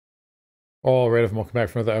All right, welcome back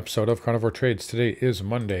for another episode of Carnivore Trades. Today is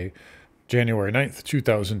Monday, January 9th,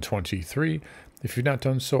 2023. If you've not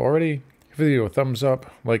done so already, give the video a thumbs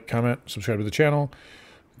up, like, comment, subscribe to the channel.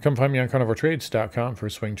 Come find me on carnivoretrades.com for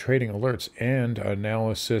swing trading alerts and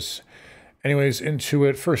analysis. Anyways, into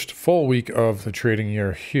it. First full week of the trading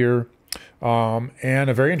year here, and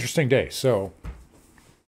a very interesting day. So,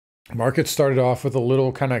 market started off with a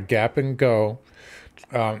little kind of gap and go.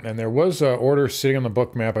 And there was an order sitting on the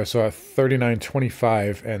book map. I saw at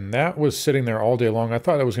 39.25, and that was sitting there all day long. I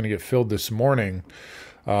thought that was going to get filled this morning,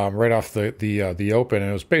 right off the open, and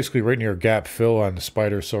it was basically right near gap fill on the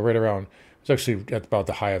spider. So right around, it was actually at about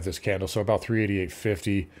the high of this candle, so about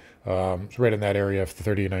 388.50, right in that area of the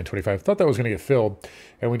 39.25. Thought that was going to get filled,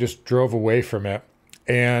 and we just drove away from it.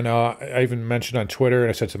 And I even mentioned on Twitter, and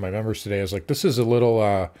I said to my members today, I was like, this is a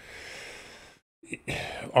little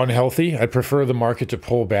unhealthy. I'd prefer the market to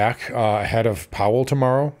pull back ahead of Powell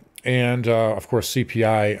tomorrow, and of course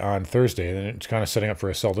CPI on Thursday, and it's kind of setting up for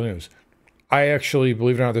a sell to news. I actually,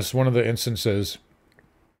 believe it or not, this is one of the instances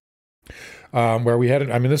where we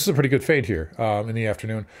had, I mean, this is a pretty good fade here in the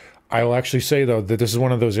afternoon. I will actually say, though, that this is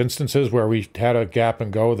one of those instances where we had a gap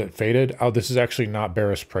and go that faded. Oh, this is actually not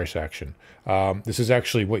bearish price action. This is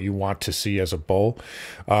actually what you want to see as a bull.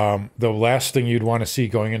 The last thing you'd want to see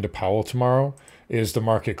going into Powell tomorrow is the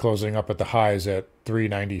market closing up at the highs at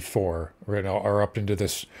 394, or up into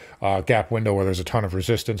this gap window where there's a ton of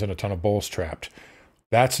resistance and a ton of bulls trapped.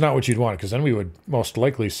 That's not what you'd want, because then we would most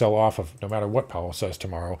likely sell off of no matter what Powell says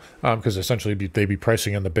tomorrow, because essentially they'd be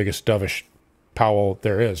pricing in the biggest dovish Powell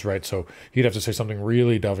there is, right? So he'd have to say something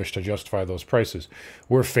really dovish to justify those prices.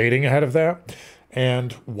 We're fading ahead of that.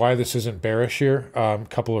 And why this isn't bearish here,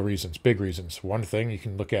 couple of reasons, big reasons. One thing, you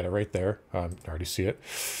can look at it right there. I already see it.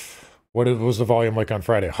 What was the volume like on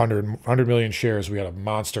Friday? 100 million shares. We had a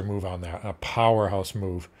monster move on that, a powerhouse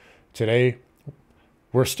move. Today,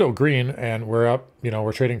 we're still green, and we're up.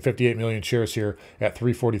 We're trading 58 million shares here at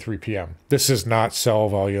 3:43 p.m. This is not sell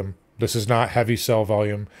volume. This is not heavy sell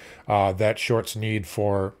volume that shorts need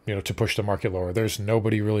for, to push the market lower. There's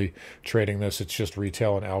nobody really trading this. It's just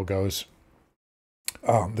retail and algos.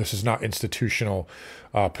 This is not institutional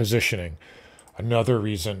positioning. Another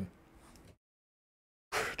reason,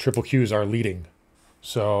 triple Qs are leading.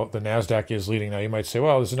 So the NASDAQ is leading. Now you might say,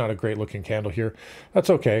 well, this is not a great looking candle here. That's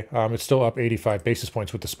okay. It's still up 85 basis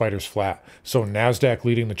points with the spiders flat. So NASDAQ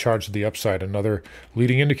leading the charge to the upside. Another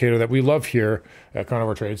leading indicator that we love here at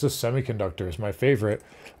Carnivore Trades, the semiconductor is my favorite,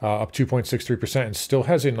 up 2.63%, and still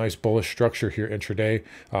has a nice bullish structure here intraday.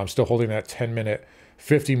 Still holding that 10-minute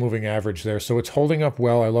 50 moving average there. So it's holding up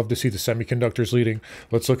well. I love to see the semiconductors leading.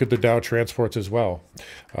 Let's look at the Dow transports as well.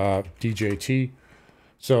 DJT.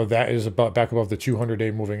 So that is about back above the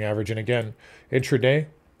 200-day moving average. And again, intraday,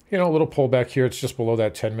 a little pullback here. It's just below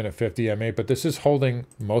that 10-minute 50 MA, but this is holding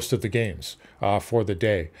most of the gains for the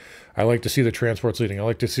day. I like to see the transports leading. I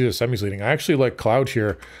like to see the semis leading. I actually like cloud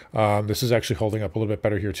here. This is actually holding up a little bit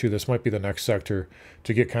better here too. This might be the next sector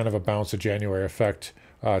to get kind of a bounce of January effect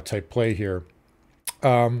type play here.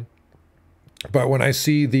 But when I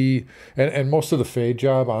see and most of the fade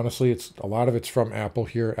job, honestly, a lot of it's from Apple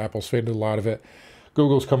here. Apple's faded a lot of it.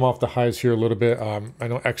 Google's come off the highs here a little bit. I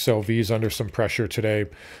know XLV is under some pressure today,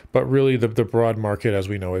 but really the broad market, as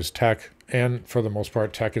we know, is tech. And for the most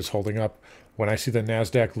part, tech is holding up. When I see the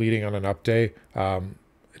NASDAQ leading on an up day,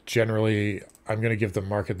 generally, I'm going to give the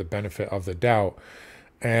market the benefit of the doubt.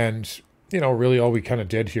 And, really all we kind of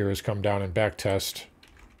did here is come down and back test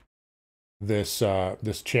this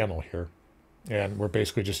channel here. And we're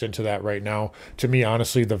basically just into that right now. To me,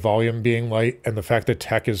 honestly, the volume being light and the fact that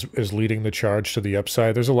tech is leading the charge to the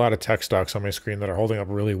upside, there's a lot of tech stocks on my screen that are holding up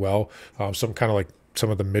really well. Some kind of like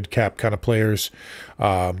some of the mid-cap kind of players.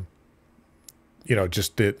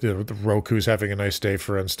 Just the Roku's having a nice day,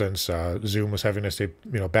 for instance. Zoom was having a nice day,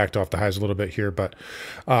 backed off the highs a little bit here. But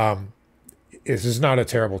this is not a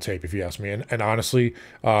terrible tape, if you ask me. And honestly,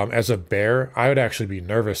 as a bear, I would actually be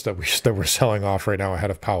nervous that we're selling off right now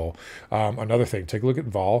ahead of Powell. Another thing, take a look at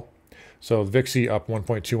vol. So the VIXI up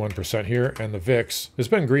 1.21% here, and the VIX has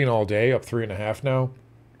been green all day, up 3.5 now.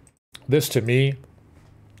 This to me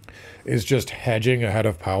is just hedging ahead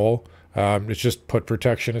of Powell. It's just put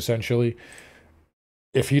protection essentially.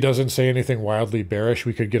 If he doesn't say anything wildly bearish,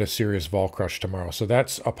 we could get a serious vol crush tomorrow. So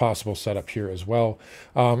that's a possible setup here as well.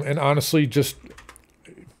 And honestly, just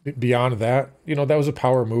beyond that, that was a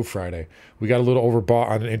power move Friday. We got a little overbought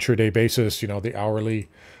on an intraday basis. The hourly,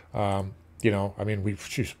 I mean, we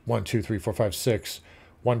 1, 2, 3, 4, 5, 6,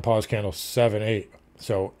 one pause candle, 7, 8.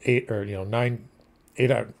 So 8 or 9.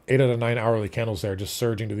 8 out of 9 hourly candles there, just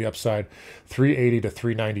surging to the upside, 380 to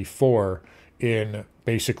 394 in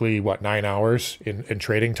basically, what, 9 hours in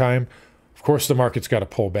trading time, of course the market's got to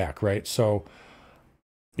pull back, right? So,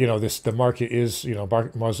 the market is,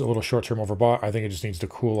 was a little short-term overbought. I think it just needs to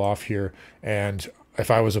cool off here. And if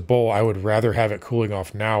I was a bull, I would rather have it cooling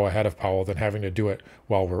off now ahead of Powell than having to do it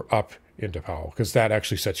while we're up into Powell, because that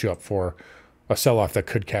actually sets you up for a sell-off that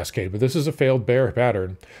could cascade. But this is a failed bear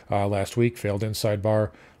pattern last week, failed inside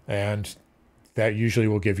bar, and that usually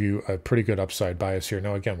will give you a pretty good upside bias here.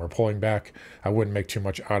 Now, again, we're pulling back. I wouldn't make too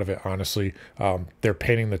much out of it, honestly. They're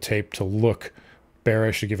painting the tape to look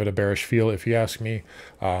bearish, to give it a bearish feel, if you ask me.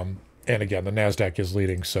 And again, the NASDAQ is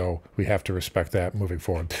leading, so we have to respect that moving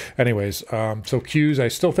forward. Anyways, so Qs, I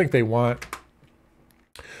still think they want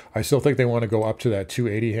to go up to that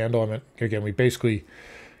 280 handle. I mean, again, we basically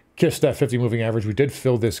kissed that 50 moving average. We did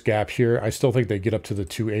fill this gap here. I still think they get up to the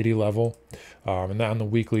 280 level. And then on the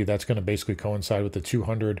weekly, that's going to basically coincide with the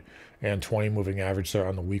 220 moving average there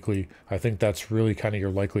on the weekly. I think that's really kind of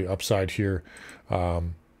your likely upside here.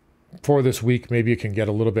 For this week, maybe it can get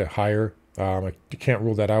a little bit higher. I can't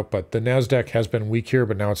rule that out, but the NASDAQ has been weak here,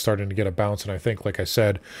 but now it's starting to get a bounce. And I think, like I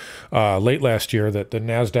said, late last year, that the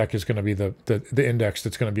NASDAQ is going to be the index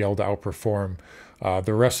that's going to be able to outperform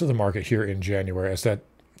the rest of the market here in January, as that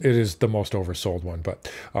it is the most oversold one. But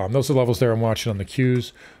those are the levels there I'm watching on the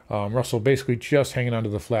Qs. Russell basically just hanging onto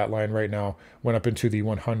the flat line right now, went up into the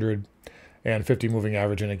 150 moving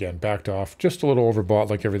average, and again backed off, just a little overbought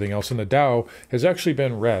like everything else. And the Dow has actually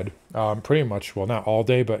been red pretty much, well, not all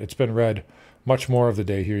day, but it's been red much more of the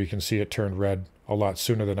day here. You can see it turned red a lot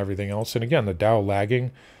sooner than everything else. And again, the Dow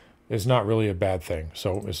lagging is not really a bad thing.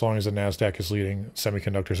 So as long as the NASDAQ is leading,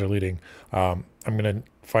 semiconductors are leading, I'm going to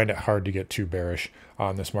find it hard to get too bearish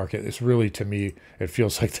on this market. It's really, to me, it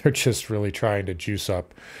feels like they're just really trying to juice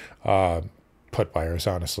up put buyers,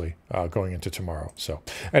 honestly, going into tomorrow. So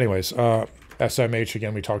anyways, SMH,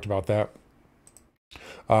 again, we talked about that.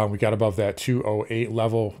 We got above that 208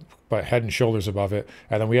 level, but head and shoulders above it.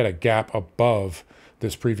 And then we had a gap above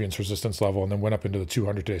this previous resistance level and then went up into the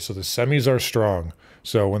 200 today. So the semis are strong.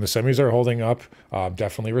 So when the semis are holding up,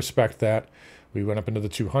 definitely respect that. We went up into the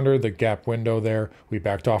 200, the gap window there. We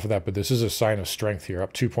backed off of that, but this is a sign of strength here,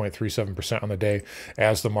 up 2.37% on the day,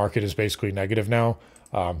 as the market is basically negative now.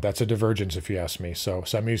 That's a divergence, if you ask me. So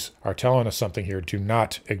semis are telling us something here. Do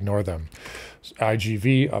not ignore them.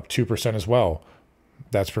 IGV up 2% as well.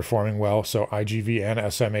 That's performing well. So IGV and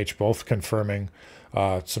SMH both confirming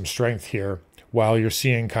some strength here, while you're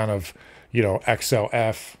seeing kind of,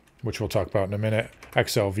 XLF, which we'll talk about in a minute,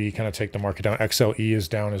 XLV kind of take the market down. XLE is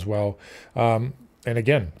down as well. And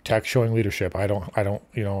again, tech showing leadership. I'm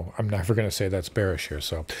never going to say that's bearish here.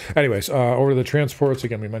 So anyways, over to the transports.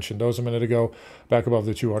 Again, we mentioned those a minute ago, back above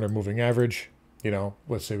the 200 moving average.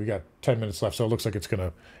 Let's say we got 10 minutes left. So it looks like it's going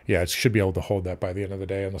to, it should be able to hold that by the end of the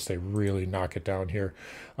day, unless they really knock it down here.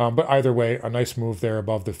 But either way, a nice move there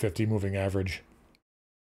above the 50 moving average.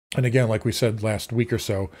 And again, like we said last week or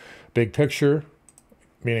so, big picture,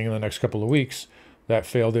 meaning in the next couple of weeks, that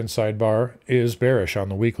failed inside bar is bearish on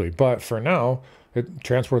the weekly. But for now,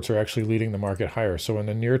 transports are actually leading the market higher. So in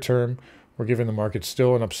the near term, we're giving the market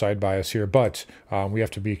still an upside bias here, but we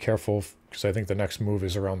have to be careful, because I think the next move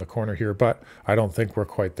is around the corner here, but I don't think we're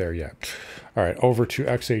quite there yet. All right, over to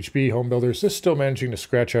XHB, home builders. This is still managing to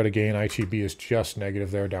scratch out a gain. ITB is just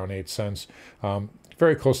negative there, down 8 cents.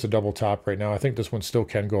 Very close to double top right now. I think this one still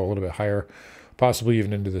can go a little bit higher, possibly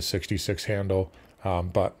even into the 66 handle.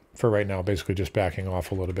 But for right now, basically just backing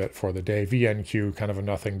off a little bit for the day. VNQ, kind of a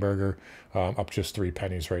nothing burger, up just 3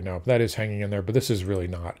 pennies right now. That is hanging in there, but this is really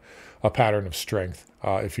not a pattern of strength,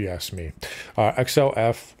 if you ask me.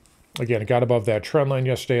 XLF, again, it got above that trend line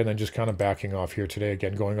yesterday and then just kind of backing off here today.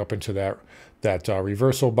 Again, going up into that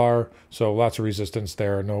reversal bar. So lots of resistance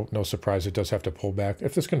there. No surprise, it does have to pull back.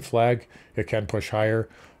 If this can flag, it can push higher.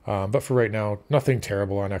 But for right now, nothing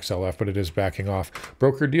terrible on XLF, but it is backing off.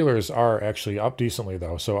 Broker dealers are actually up decently,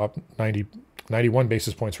 though. So up 91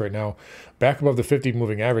 basis points right now, back above the 50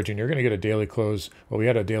 moving average, and you're going to get a daily close. Well, we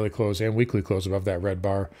had a daily close and weekly close above that red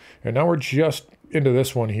bar. And now we're just into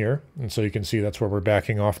this one here. And so you can see that's where we're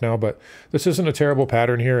backing off now. But this isn't a terrible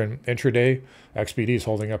pattern here. And intraday, XBD is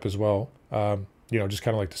holding up as well. Just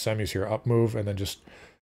kind of like the semis here, up move, and then just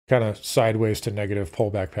kind of sideways to negative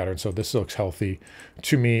pullback pattern. So this looks healthy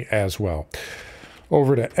to me as well.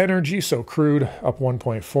 Over to energy. So crude up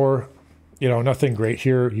 1.4. Nothing great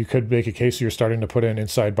here. You could make a case you're starting to put in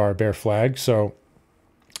inside bar bear flag. So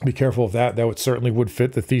be careful of that. That certainly would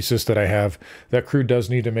fit the thesis that I have, that crude does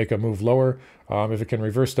need to make a move lower. If it can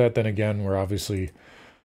reverse that, then again, we're obviously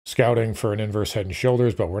scouting for an inverse head and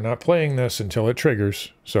shoulders, but we're not playing this until it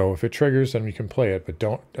triggers. So if it triggers, then we can play it, but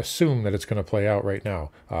don't assume that it's going to play out right now.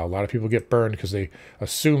 A lot of people get burned because they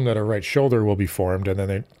assume that a right shoulder will be formed, and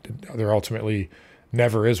then there ultimately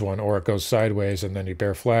never is one, or it goes sideways, and then you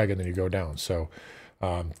bear flag, and then you go down. So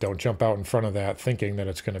don't jump out in front of that thinking that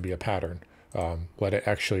it's going to be a pattern. Let it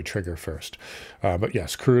actually trigger first. But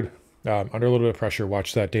yes, crude. Under a little bit of pressure,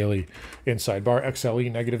 watch that daily inside bar.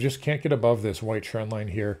 XLE negative, just can't get above this white trend line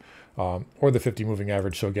here, or the 50 moving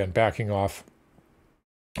average. So again, backing off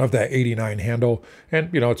of that 89 handle, and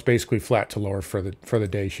it's basically flat to lower for the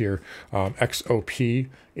day here. XOP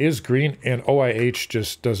is green, and OIH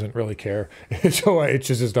just doesn't really care. OIH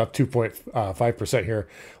is just up 2.5% here.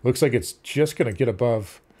 Looks like it's just going to get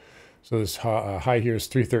above. So this high here is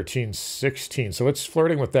 313.16. So it's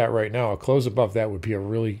flirting with that right now. A close above that would be a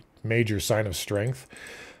really major sign of strength.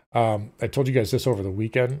 I told you guys this over the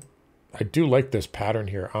weekend. I do like this pattern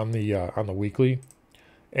here on the weekly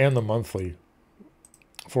and the monthly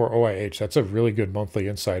for OIH. That's a really good monthly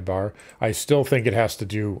inside bar. I still think it has to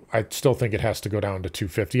go down to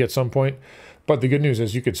 250 at some point. But the good news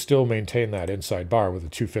is you could still maintain that inside bar with a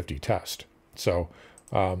 250 test. So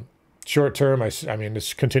short term, I mean,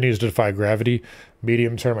 this continues to defy gravity.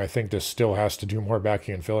 Medium term, I think this still has to do more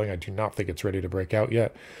backing and filling. I do not think it's ready to break out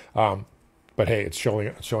yet. But hey, it's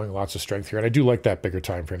showing lots of strength here. And I do like that bigger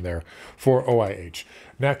time frame there for OIH.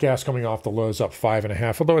 Nat gas coming off the lows up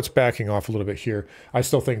 5.5, although it's backing off a little bit here. I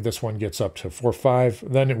still think this one gets up to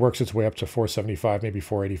 4.5. Then it works its way up to 4.75, maybe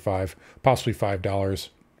 4.85, possibly $5.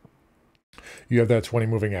 You have that 20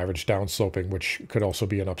 moving average down sloping, which could also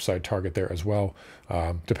be an upside target there as well.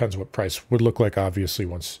 Depends what price would look like, obviously,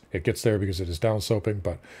 once it gets there, because it is down sloping.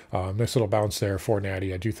 But nice little bounce there for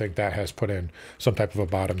Natty. I do think that has put in some type of a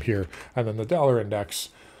bottom here. And then the dollar index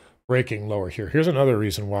breaking lower here. Here's another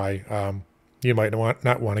reason why you might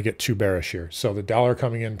not want to get too bearish here. So the dollar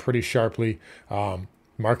coming in pretty sharply.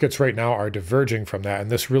 Markets right now are diverging from that. And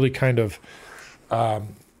this really kind of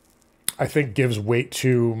I think gives weight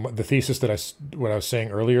to the thesis that what I was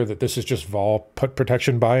saying earlier, that this is just vol put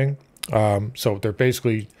protection buying. So they're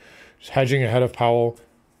basically hedging ahead of Powell.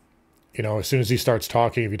 As soon as he starts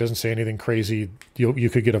talking, if he doesn't say anything crazy, you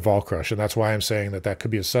could get a vol crush. And that's why I'm saying that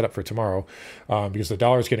could be a setup for tomorrow, because the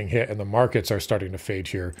dollar is getting hit and the markets are starting to fade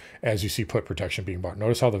here as you see put protection being bought.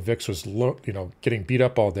 Notice how the VIX was getting beat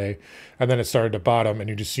up all day, and then it started to bottom,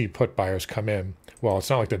 and you just see put buyers come in. Well,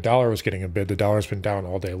 it's not like the dollar was getting a bid. The dollar's been down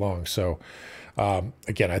all day long. So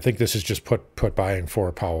again, I think this is just put buying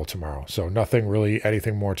for Powell tomorrow. So nothing really,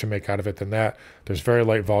 anything more to make out of it than that. There's very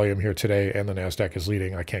light volume here today, and the NASDAQ is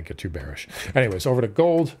leading. I can't get too bearish. Anyways, over to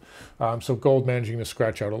gold. So gold managing to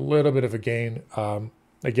scratch out a little bit of a gain.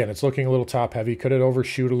 Again, it's looking a little top heavy. Could it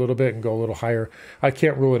overshoot a little bit and go a little higher? I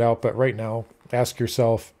can't rule it out, but right now, ask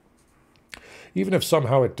yourself, even if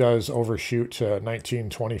somehow it does overshoot to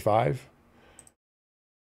 1925,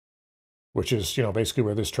 which is, basically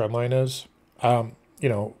where this trend line is, look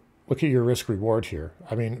at your risk reward here.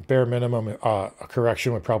 I mean, bare minimum, a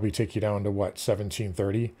correction would probably take you down to what,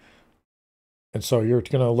 1730? And so you're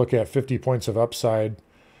going to look at 50 points of upside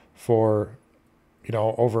for,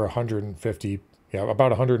 over 150,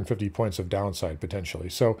 about 150 points of downside potentially.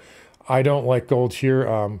 So I don't like gold here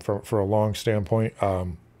for a long standpoint.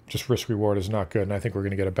 Just risk reward is not good. And I think we're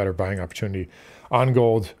going to get a better buying opportunity on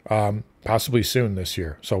gold possibly soon this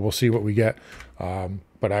year. So we'll see what we get.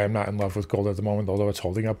 But I am not in love with gold at the moment, although it's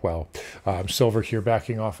holding up well. Silver here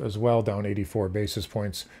backing off as well, down 84 basis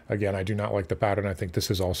points. Again, I do not like the pattern. I think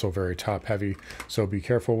this is also very top heavy. So be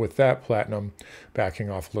careful with that. Platinum backing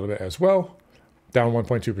off a little bit as well, down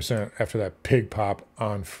 1.2% after that big pop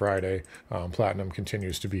on Friday. Platinum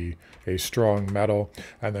continues to be a strong metal.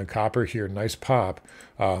 And then copper here, nice pop.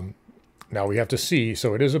 Now we have to see,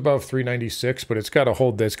 so it is above 396, but it's got to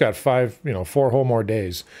hold, it's got 4 whole more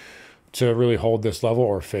days to really hold this level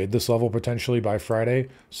or fade this level potentially by Friday.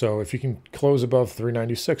 So if you can close above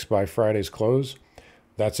 396 by Friday's close,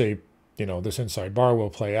 that's this inside bar will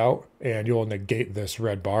play out, and you'll negate this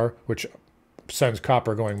red bar, which sends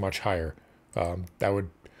copper going much higher. That would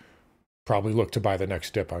probably look to buy the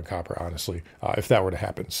next dip on copper, honestly, if that were to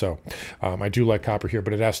happen. So I do like copper here,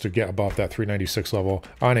 but it has to get above that 396 level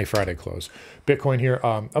on a Friday close. Bitcoin here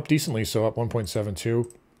up decently, so up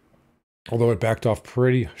 1.72. Although it backed off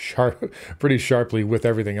pretty sharply with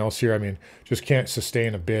everything else here. I mean, just can't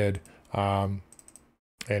sustain a bid. And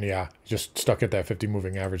yeah, just stuck at that 50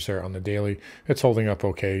 moving average there on the daily. It's holding up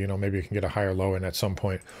okay. Maybe it can get a higher low in at some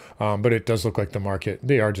point. But it does look like the market,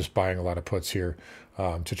 they are just buying a lot of puts here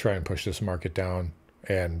to try and push this market down.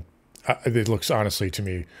 And it looks honestly to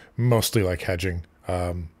me mostly like hedging.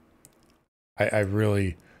 I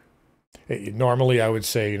really Normally, I would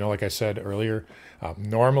say, like I said earlier,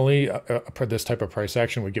 normally this type of price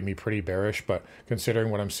action would get me pretty bearish, but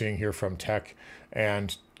considering what I'm seeing here from tech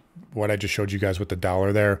and what I just showed you guys with the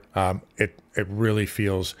dollar there, it really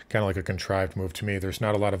feels kind of like a contrived move to me. There's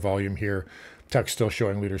not a lot of volume here. Tech's still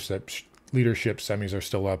showing leadership. Semis are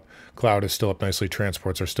still up. Cloud is still up nicely.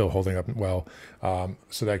 Transports are still holding up well.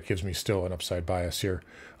 So that gives me still an upside bias here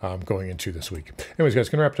going into this week. Anyways, guys,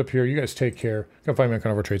 going to wrap it up here. You guys take care. Come find me on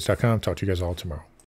carnivoretrades.com. Talk to you guys all tomorrow.